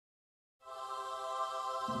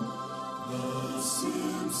The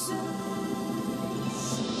Simpsons.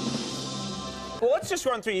 Well, let's just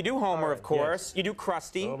run through. You do Homer, of course. Yes. You do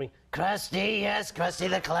Krusty. Krusty, yes, Krusty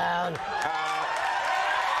the Clown.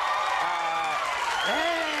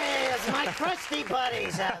 Hey, there's my Krusty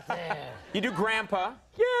buddies out there. You do Grandpa.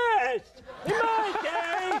 Yes! In my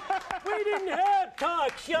day, we didn't have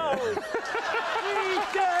talk shows. We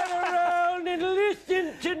sat around and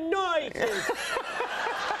listened to noises.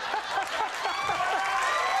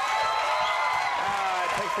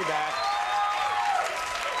 Takes me back.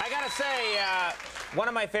 I gotta say, one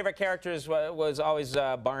of my favorite characters was always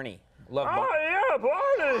Barney. Love Barney. Oh, yeah,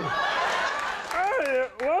 Barney. Hey,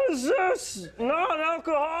 what is this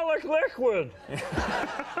non-alcoholic liquid?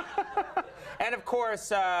 And of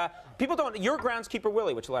course, people don't. You're Groundskeeper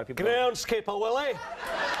Willie, which a lot of people don't. Groundskeeper Willie.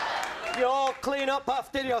 You all clean up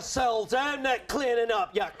after yourselves. I'm not cleaning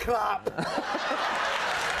up, you crap. Now,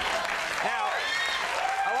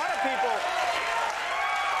 a lot of people.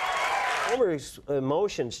 Homer's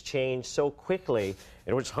emotions change so quickly,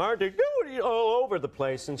 and it was hard to do it all over the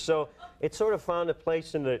place, and so it sort of found a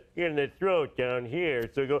place in the throat down here.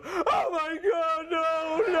 So go, oh my God, no,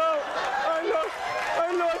 I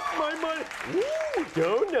lost my money. Ooh,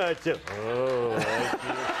 donuts. Oh, I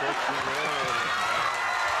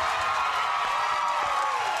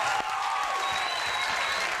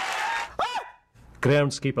feel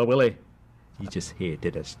Groundskeeper Willie, he just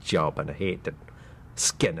hated his job and hated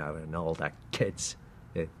Skinner and all the kids.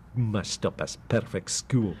 They messed up his perfect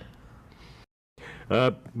school.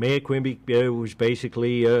 Mayor Quimby was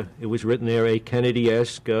basically, it was written there, a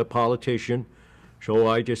Kennedy-esque politician. So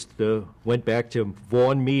I just went back to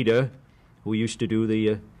Vaughn Meader, who used to do the,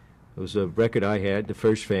 it was a record I had, The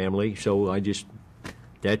First Family. So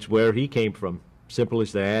that's where he came from. Simple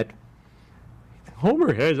as that.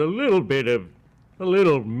 Homer has a little Mr.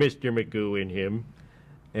 Magoo in him.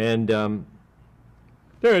 And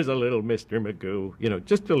there's a little Mr. Magoo,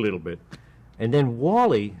 just a little bit. And then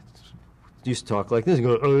Wally used to talk like this and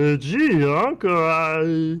go, gee, Uncle,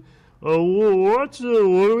 what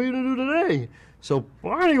are we going to do today? So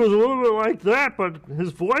Barney was a little bit like that, but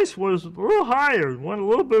his voice was a little higher, went a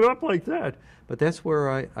little bit up like that. But that's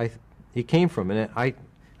where he came from, and I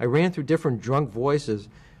ran through different drunk voices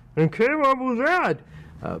and came up with that.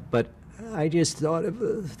 But I just thought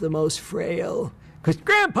of the most frail, because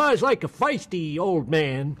Grandpa's like a feisty old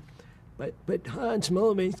man. But Hans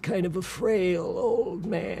Moleman's kind of a frail old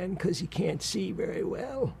man because he can't see very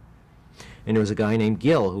well. And there was a guy named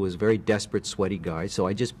Gil who was a very desperate, sweaty guy, so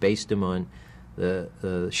I just based him on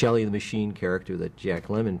the Shelley the Machine character that Jack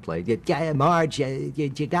Lemmon played. Yeah, Marge,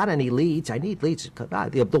 you got any leads? I need leads.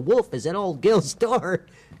 The wolf is at old Gil's door.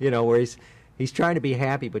 Where he's trying to be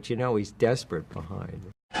happy, but he's desperate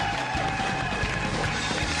behind.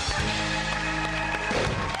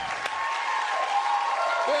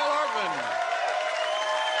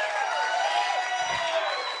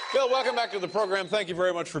 Bill, welcome back to the program. Thank you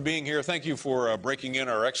very much for being here. Thank you for breaking in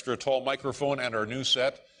our extra tall microphone and our new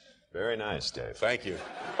set. Very nice, Dave. Thank you.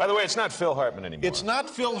 By the way, it's not Phil Hartman anymore. It's not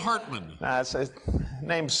Phil Hartman. Nah,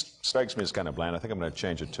 name strikes me as kind of bland. I think I'm going to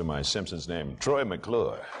change it to my Simpsons name, Troy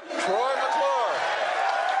McClure. Troy McClure.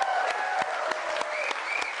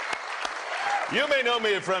 You may know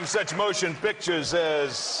me from such motion pictures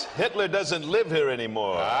as Hitler Doesn't Live Here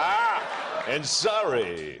Anymore. Ah! And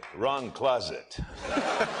Sorry, Wrong Closet.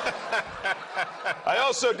 I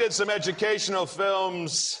also did some educational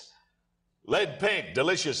films. Lead Paint,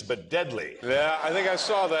 Delicious but Deadly. Yeah, I think I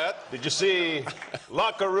saw that. Did you see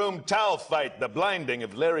Locker Room Towel Fight, The Blinding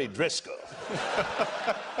of Larry Driscoll?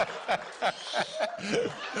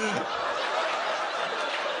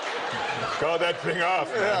 Call that thing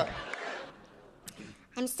off, man. Yeah.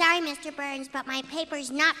 I'm sorry, Mr. Burns, but my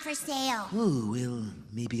paper's not for sale. Oh, well,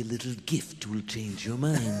 maybe a little gift will change your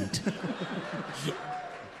mind.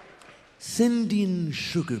 Send in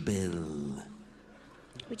Sugar Belle.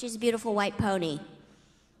 Which is a beautiful white pony.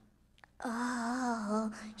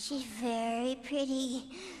 Oh, she's very pretty.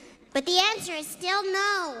 But the answer is still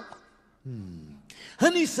no.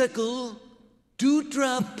 Honeysuckle,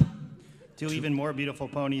 Dewdrop. Two even more beautiful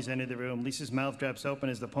ponies enter the room. Lisa's mouth drops open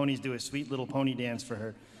as the ponies do a sweet little pony dance for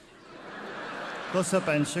her. Close up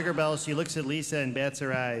on Sugar Belle, she looks at Lisa and bats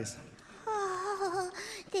her eyes. Oh,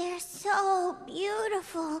 they're so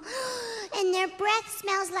beautiful. And their breath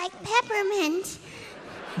smells like peppermint.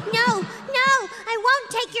 No, I won't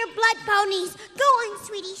take your blood, ponies. Go on,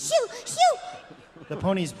 sweetie. Shoo, shoo. The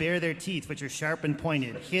ponies bare their teeth, which are sharp and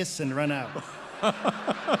pointed, hiss and run out.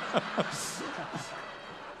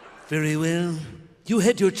 Very well. You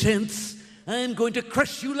had your chance. I'm going to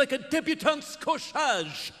crush you like a debutante's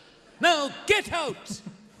corsage. Now get out!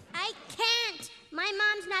 I can't. My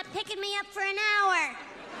mom's not picking me up for an hour.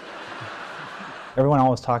 Everyone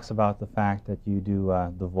always talks about the fact that you do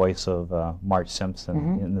the voice of Marge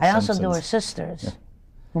Simpson in The I Simpsons. also do her sisters,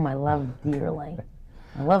 whom I love dearly.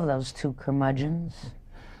 I love those two curmudgeons.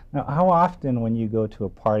 Now, how often when you go to a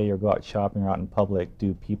party or go out shopping or out in public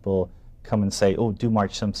do people come and say, oh, do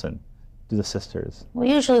Marge Simpson, do the sisters? Well,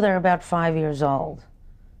 usually they're about 5 years old.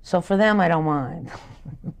 So for them, I don't mind.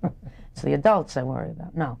 It's the adults I worry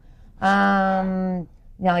about. No.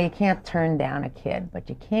 No, you can't turn down a kid, but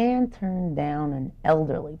you can turn down an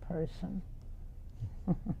elderly person.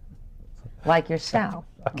 Like yourself.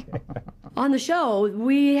 Okay. On the show,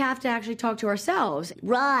 we have to actually talk to ourselves.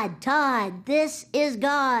 Rod, Todd, this is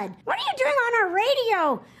God. What are you doing on our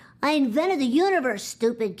radio? I invented the universe,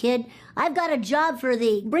 stupid kid. I've got a job for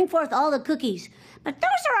thee. Bring forth all the cookies. But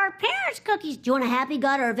those are our parents' cookies. Do you want a happy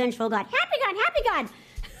God or a vengeful God? Happy God, happy God.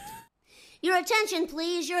 Your attention,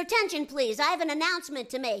 please. Your attention, please. I have an announcement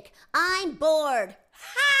to make. I'm bored.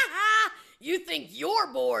 Ha ha! You think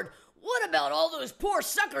you're bored? What about all those poor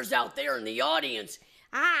suckers out there in the audience?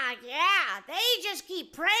 Ah, yeah, they just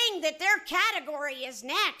keep praying that their category is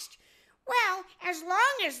next. Well, as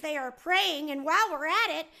long as they are praying and while we're at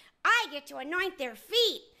it, I get to anoint their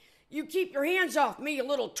feet. You keep your hands off me, you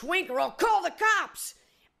little twink, or I'll call the cops.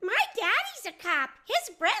 My daddy's a cop.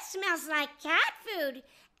 His breath smells like cat food.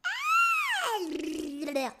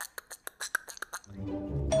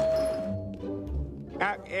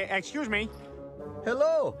 Excuse me.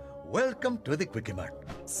 Hello. Welcome to the Quickie Mart.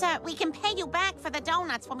 Sir, we can pay you back for the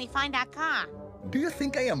donuts when we find our car. Do you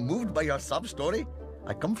think I am moved by your sob story?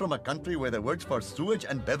 I come from a country where the words for sewage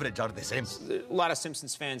and beverage are the same. A lot of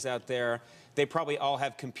Simpsons fans out there. They probably all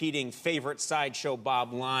have competing favorite Sideshow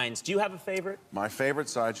Bob lines. Do you have a favorite? My favorite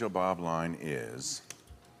Sideshow Bob line is,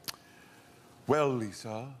 well,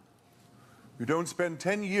 Lisa, you don't spend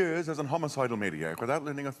 10 years as an homicidal maniac without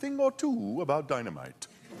learning a thing or two about dynamite.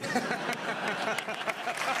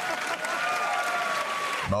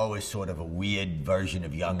 Mo is sort of a weird version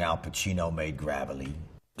of young Al Pacino made gravelly.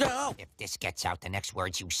 If this gets out, the next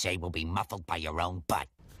words you say will be muffled by your own butt.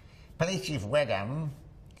 Police Chief Wiggum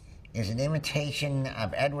is an imitation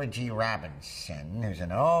of Edward G. Robinson, who's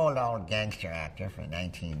an old gangster actor from the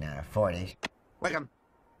 1940s. Wiggum.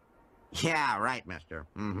 Yeah, right, mister.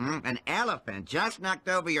 An elephant just knocked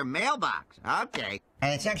over your mailbox. Okay.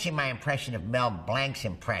 And it's actually my impression of Mel Blanc's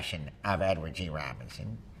impression of Edward G.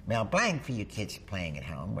 Robinson. Mel Blanc, for you kids playing at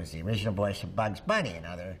home, was the original voice of Bugs Bunny and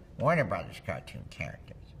other Warner Brothers cartoon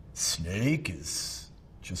characters. Snake is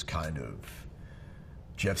just kind of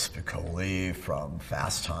Jeff Spicoli from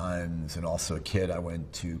Fast Times, and also a kid I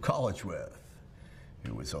went to college with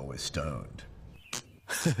who was always stoned.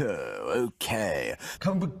 Okay.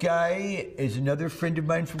 Comic book guy is another friend of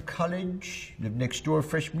mine from college. Lived next door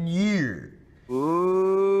freshman year.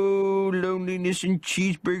 Oh, loneliness and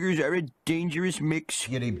cheeseburgers are a dangerous mix.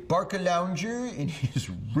 He had a Barca lounger in his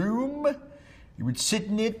room. He would sit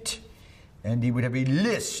in it, and he would have a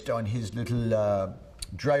list on his little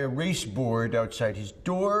dry erase board outside his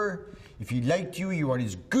door. If he liked you, you were on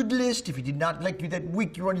his good list. If he did not like you that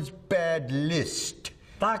week, you were on his bad list.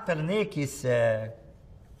 Dr. Nick is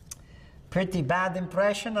pretty bad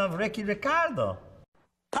impression of Ricky Ricardo.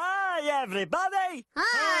 Hi, everybody!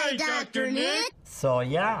 Hi, Dr. Nick! So,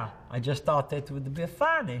 yeah, I just thought it would be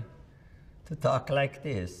funny to talk like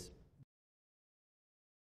this.